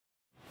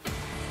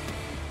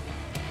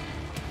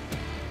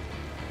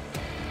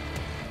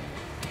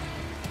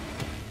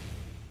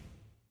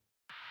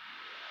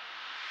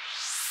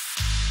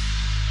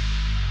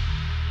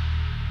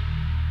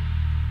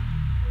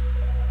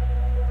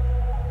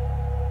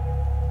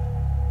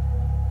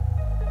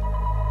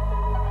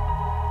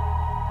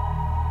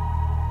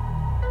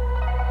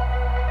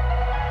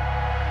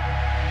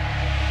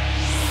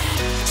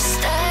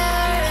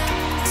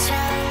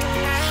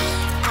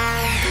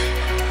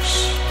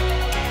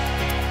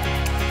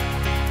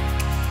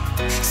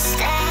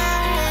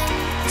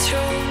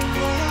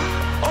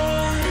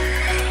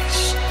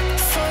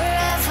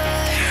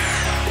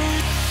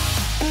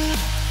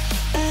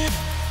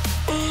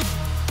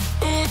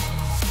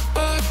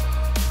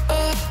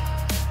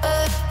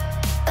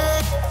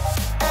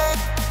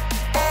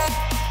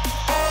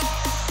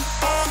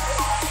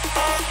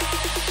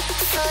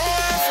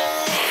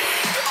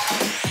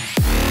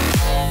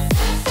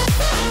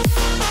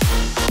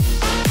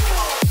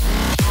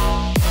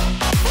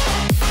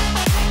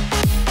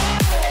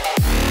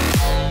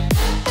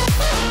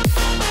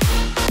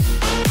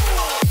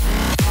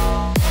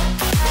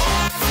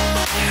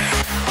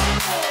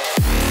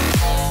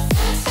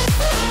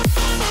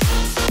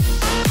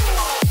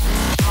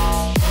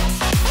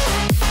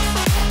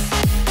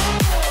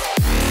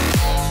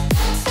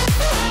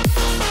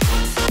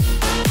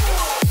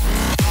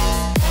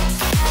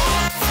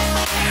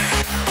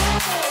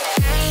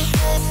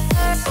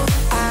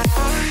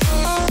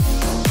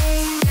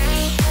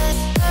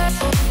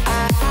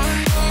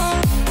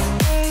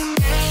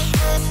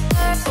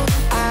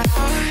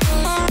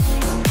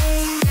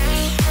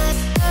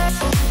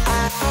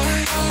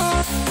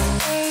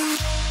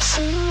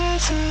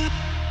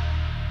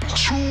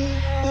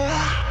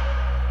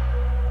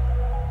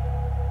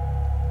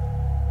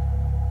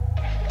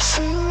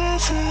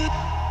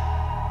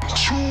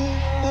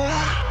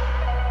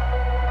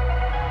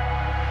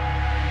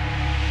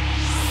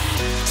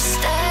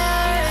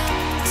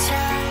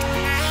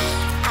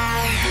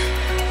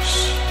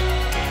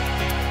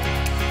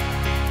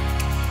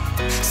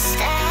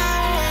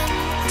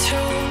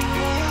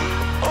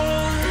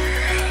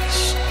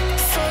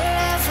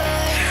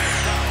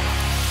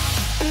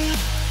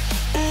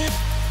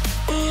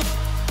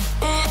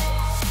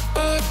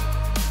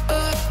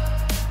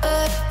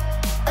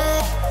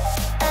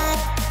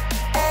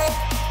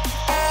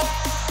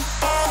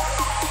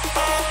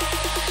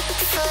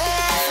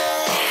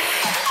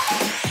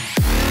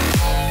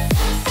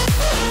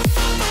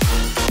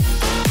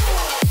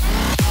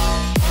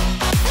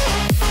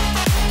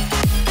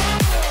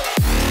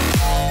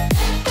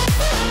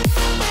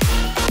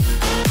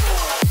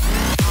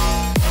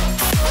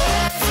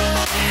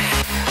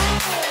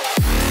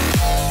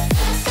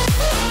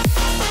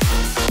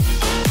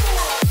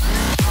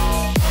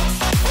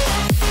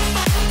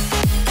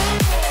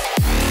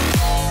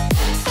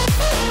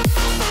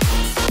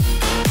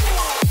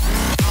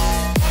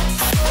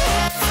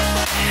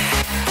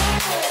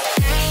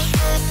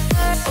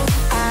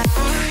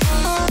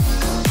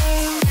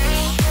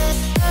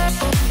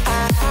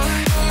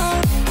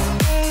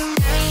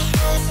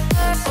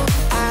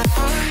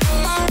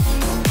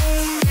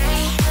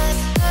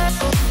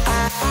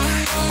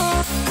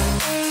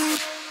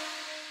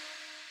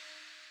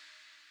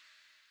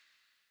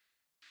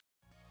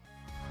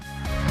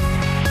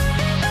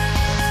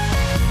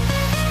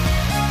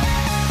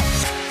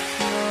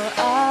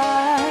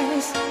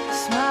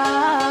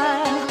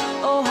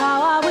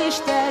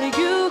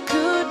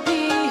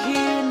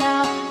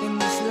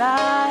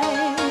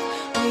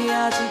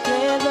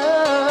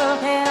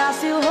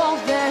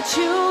that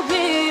you'll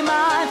be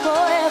mine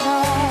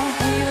forever.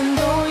 Even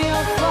though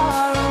you're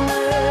far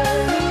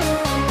away,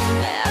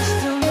 I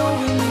still know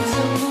we need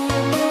to move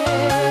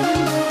in.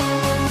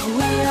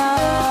 We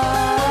are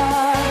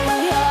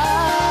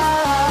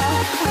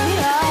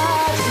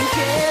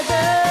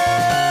together.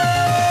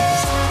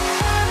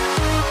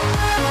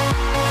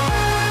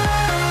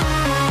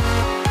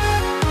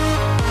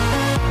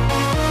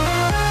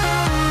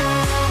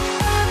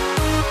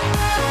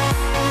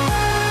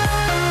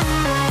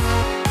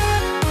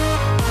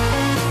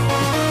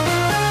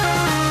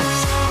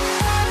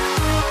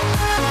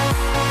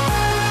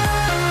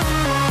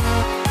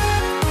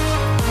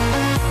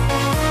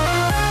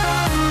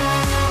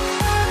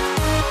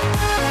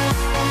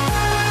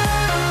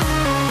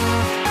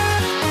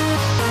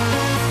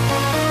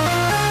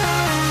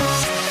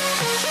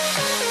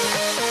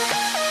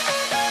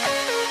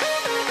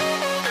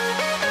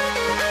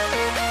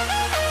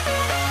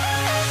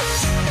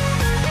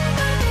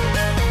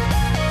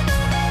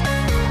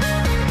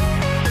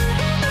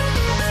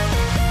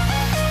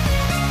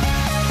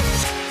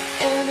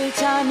 Every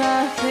time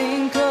I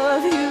think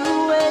of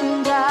you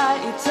and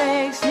it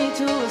takes me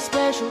to a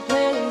special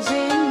place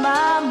in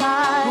my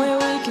mind where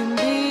we can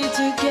be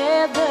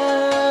together.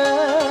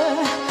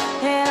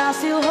 And I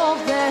still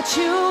hope that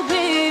you'll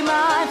be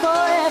mine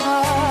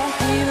forever.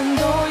 Even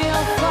though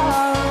you're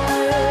far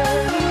away,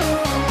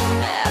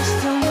 I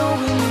still know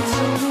we need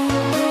to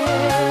move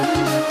in.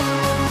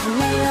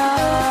 We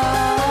are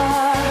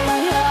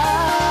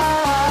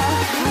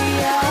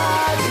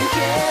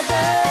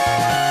together.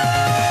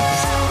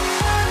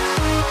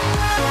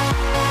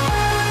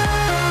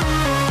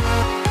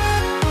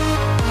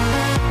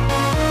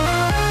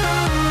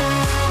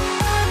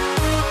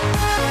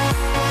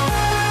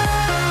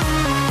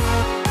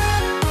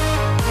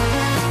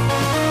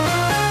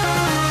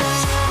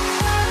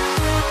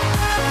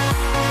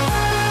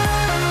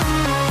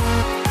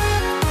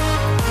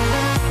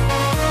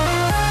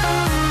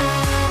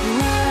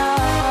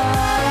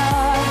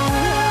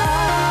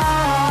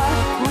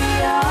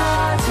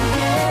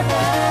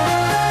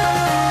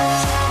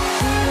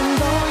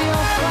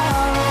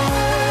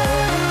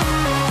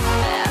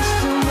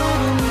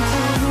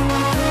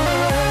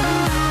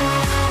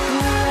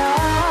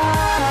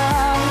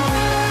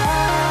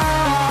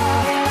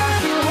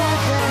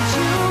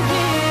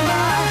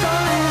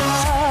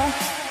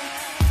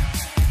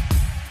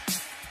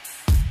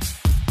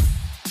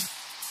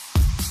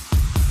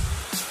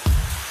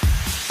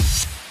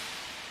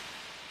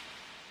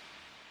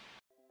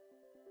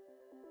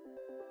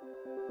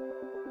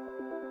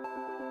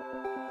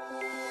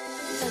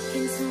 Look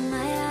into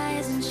my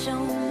eyes and show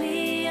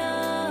me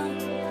your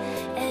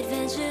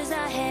adventures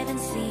I haven't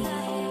seen.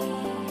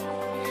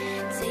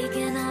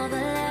 Taking all the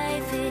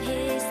life, it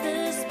hits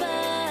the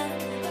spot.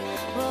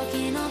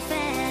 Walking on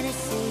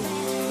fantasy.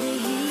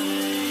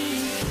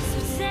 So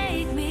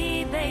take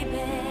me,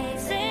 baby,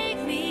 take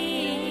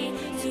me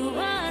to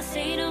a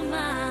state of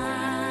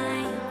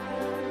mind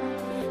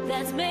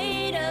that's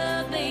made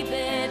up,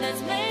 baby,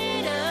 that's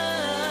made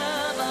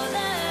up all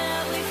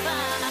that we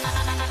find.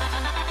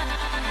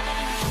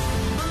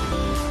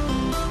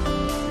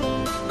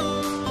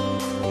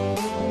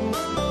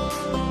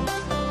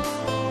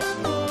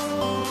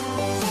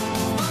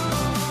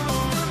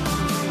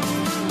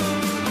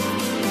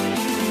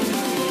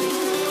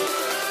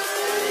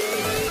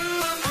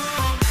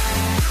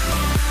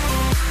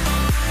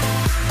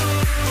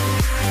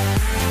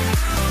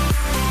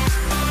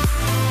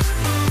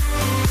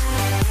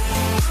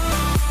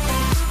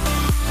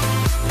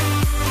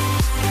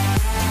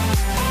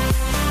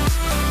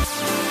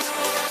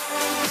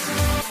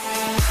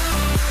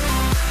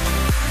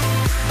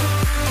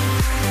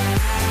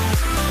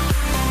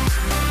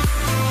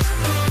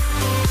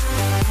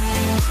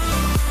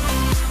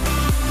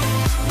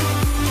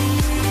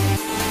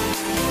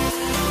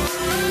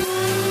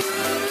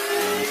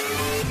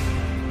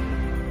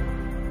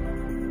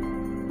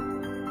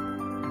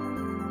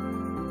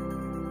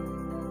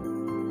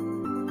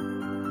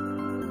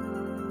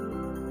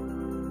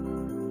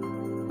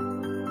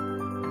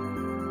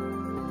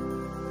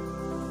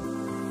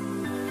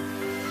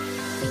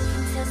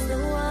 Test the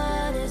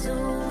waters,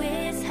 oh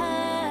it's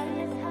hot.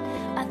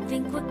 I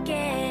think we're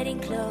getting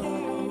close.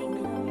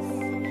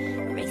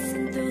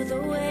 Racing through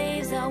the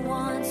waves, I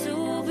want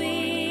to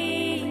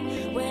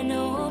be where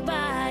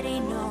nobody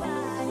knows.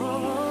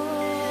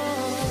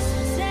 So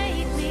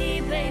take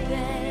me,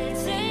 baby,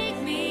 take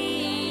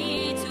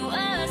me to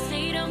a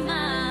state of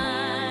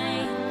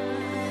mind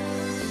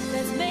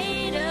that's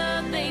made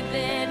up,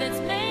 baby, that's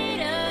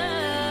made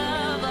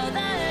up all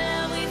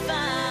that we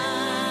find.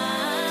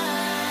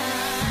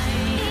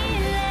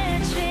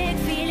 Electric,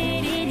 feel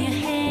it in your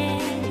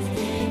hands.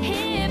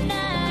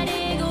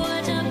 Hypnotic,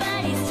 watch your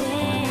body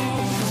stand.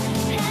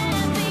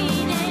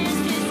 Happiness,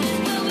 this is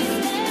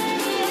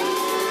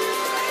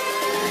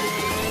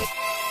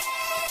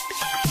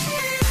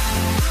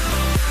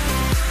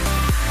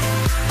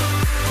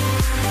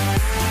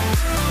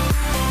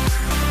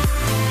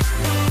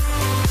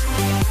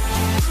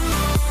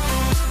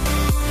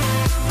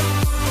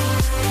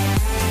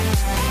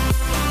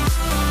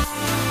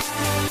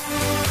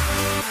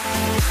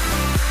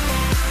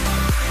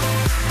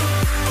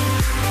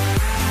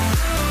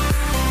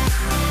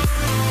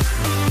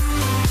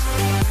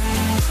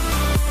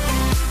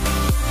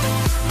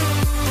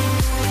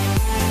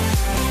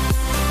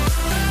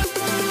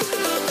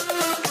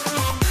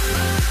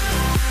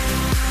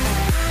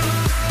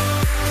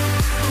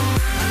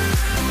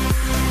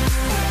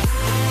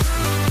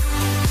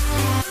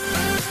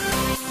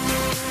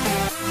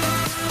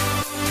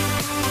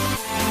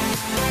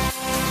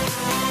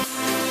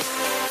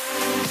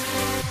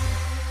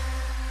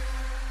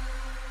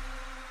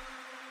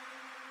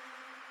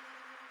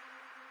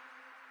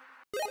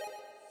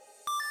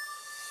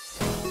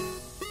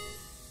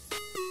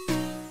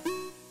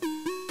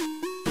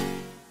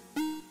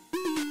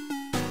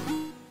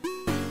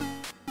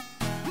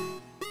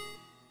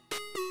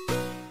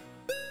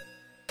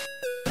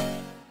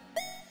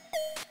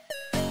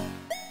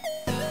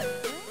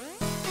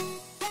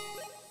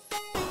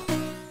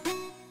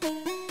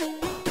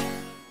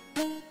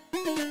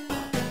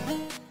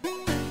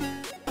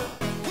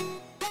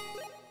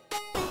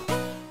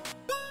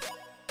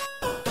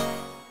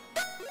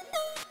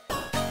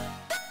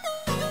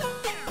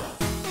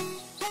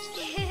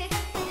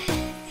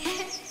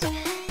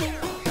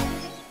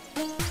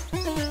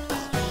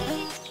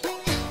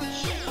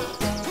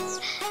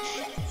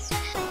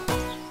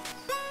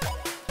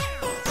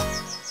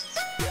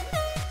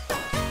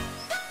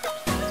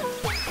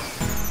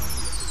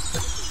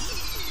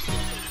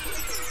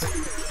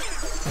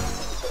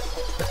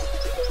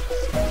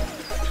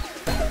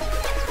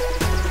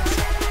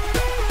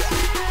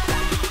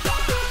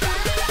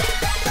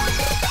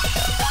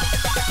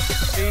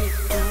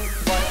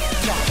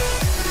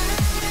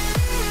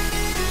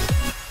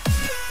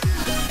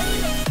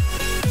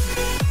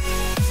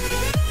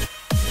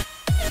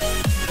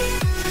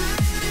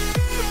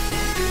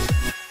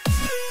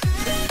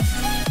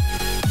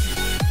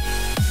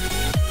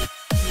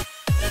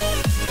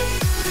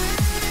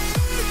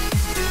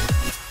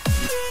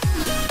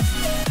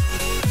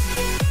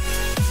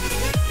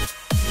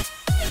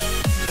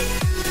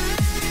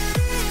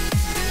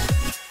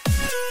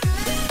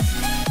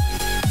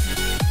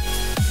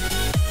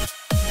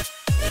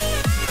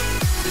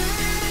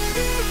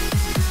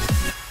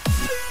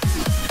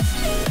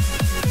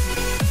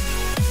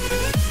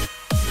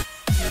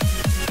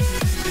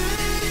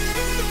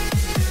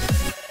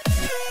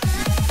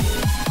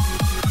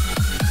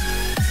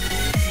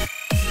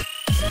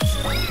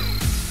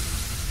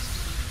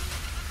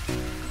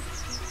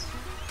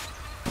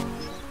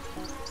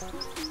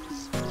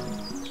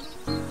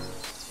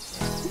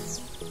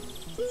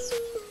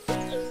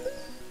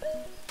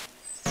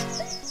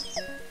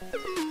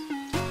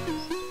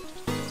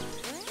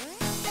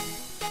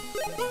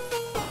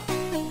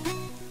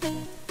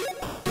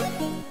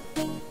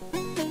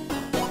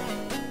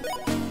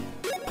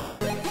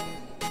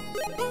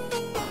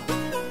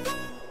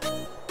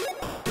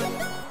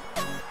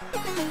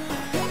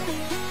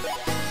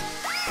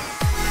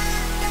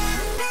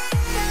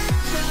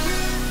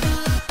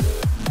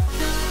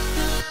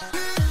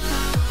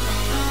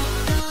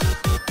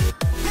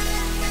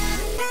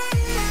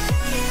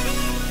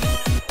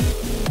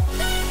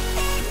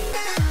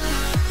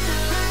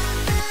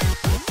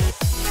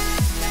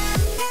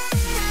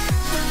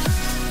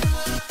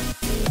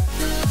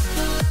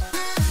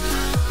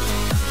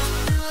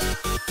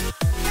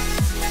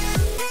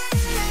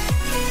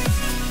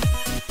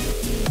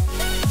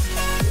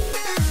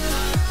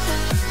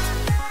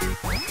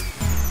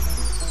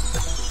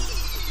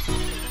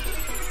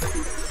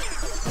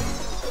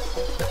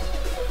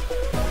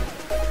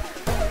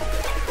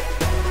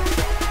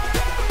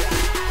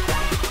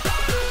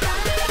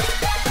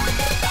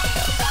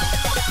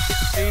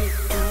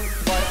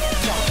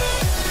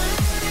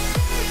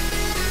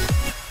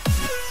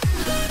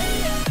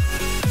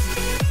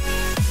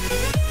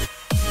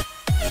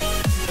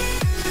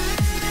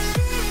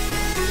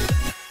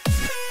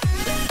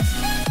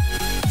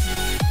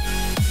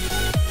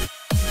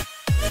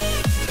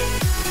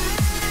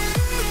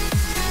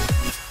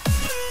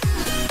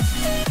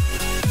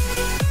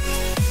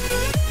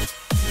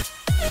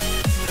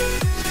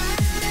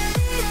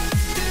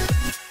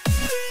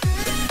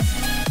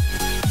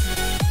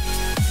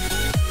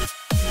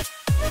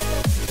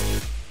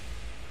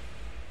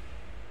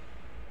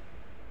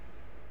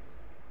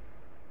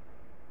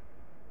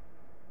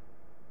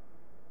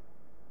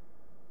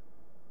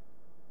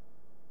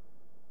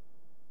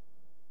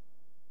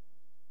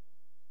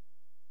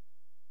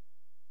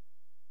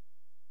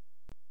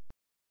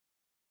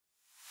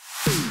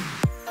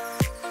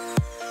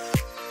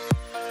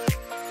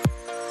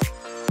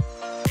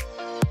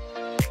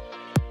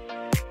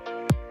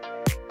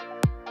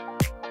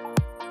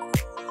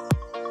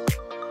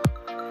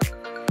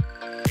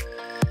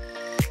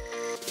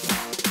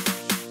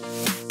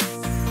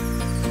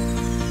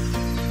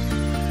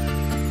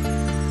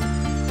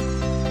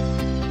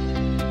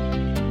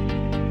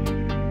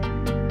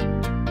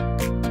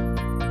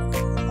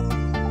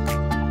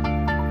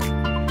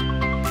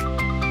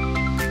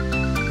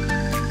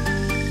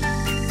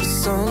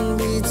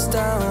beats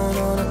down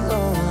on a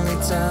lonely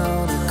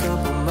town, a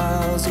couple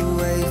miles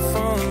away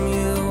from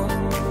you.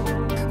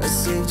 I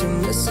saved your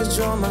message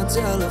on my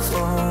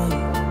telephone,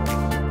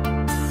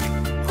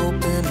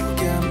 hoping it'll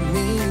get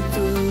me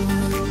through.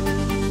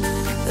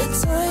 At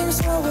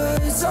times my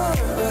words aren't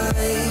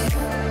right,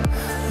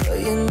 but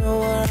you know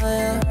where I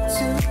am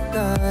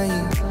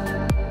tonight.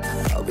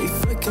 I'll be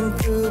flicking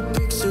through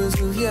pictures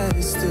of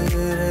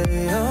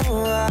yesterday,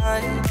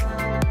 alright.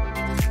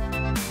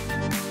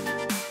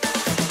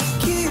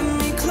 Keep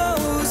me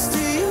close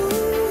to you,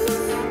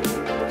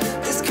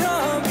 this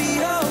can't be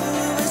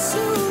over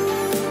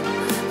soon.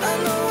 I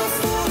know I'm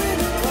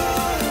falling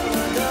apart,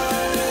 my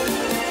darling,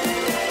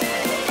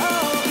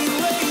 I'll be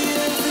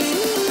waiting for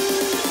you.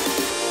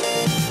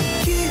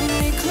 Keep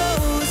me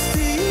close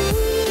to you,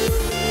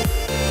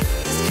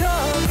 this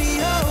can't be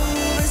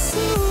over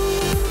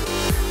soon.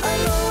 I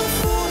know I'm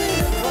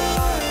falling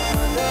apart,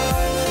 my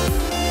darling,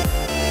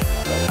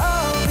 but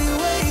I'll be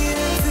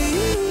waiting for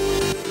you.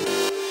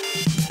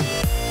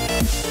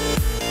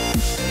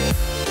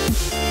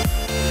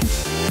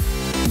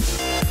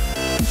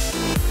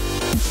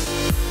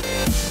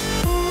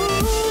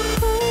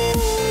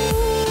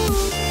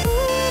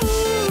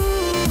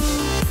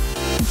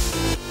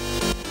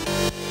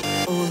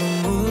 Oh, the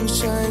moon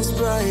shines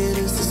bright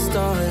as the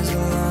stars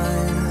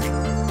align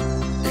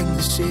in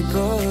the shape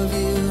of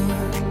you.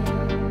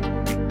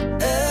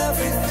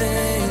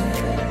 Everything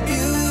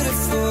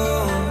beautiful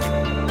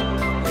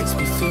makes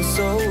me feel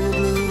so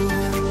blue.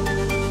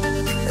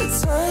 At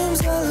times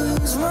I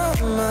lose my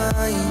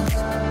mind,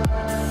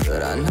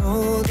 but I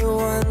know the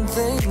one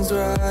thing's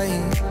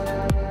right,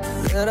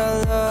 that I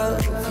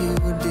love you,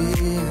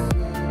 dear.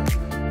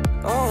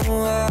 Oh,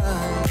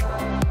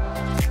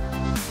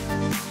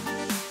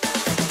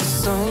 the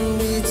sun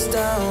beats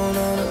down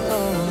on a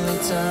lonely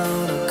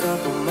town, a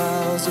couple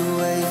miles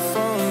away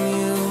from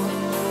you.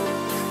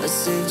 I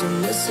saved your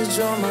message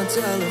on my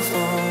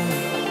telephone,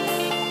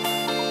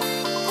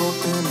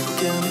 hoping it'll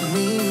get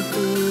me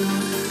through.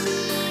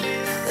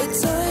 At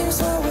times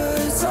my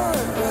words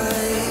aren't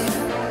right,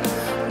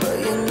 but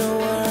you know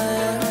where I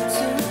am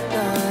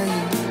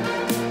tonight.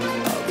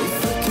 I'll be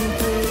flicking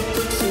through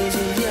pictures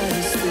of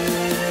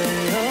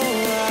yesterday,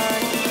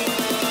 alright.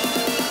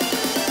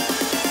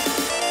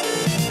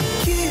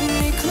 Keep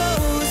me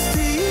close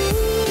to you,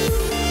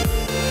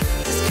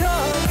 this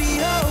can't be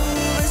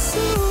over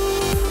soon.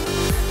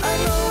 I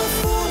know I'm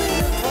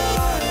falling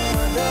apart,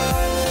 my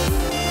darling,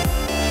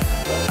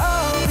 but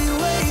I'll be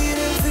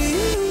waiting for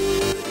you.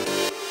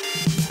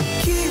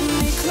 Keep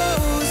me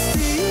close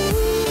to you,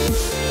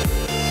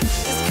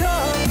 this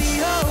can't be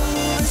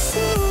over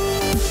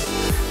soon.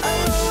 I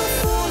know I'm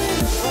falling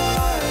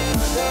apart,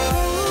 my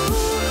darling,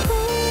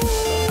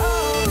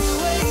 I'll be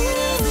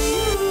waiting for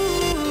you.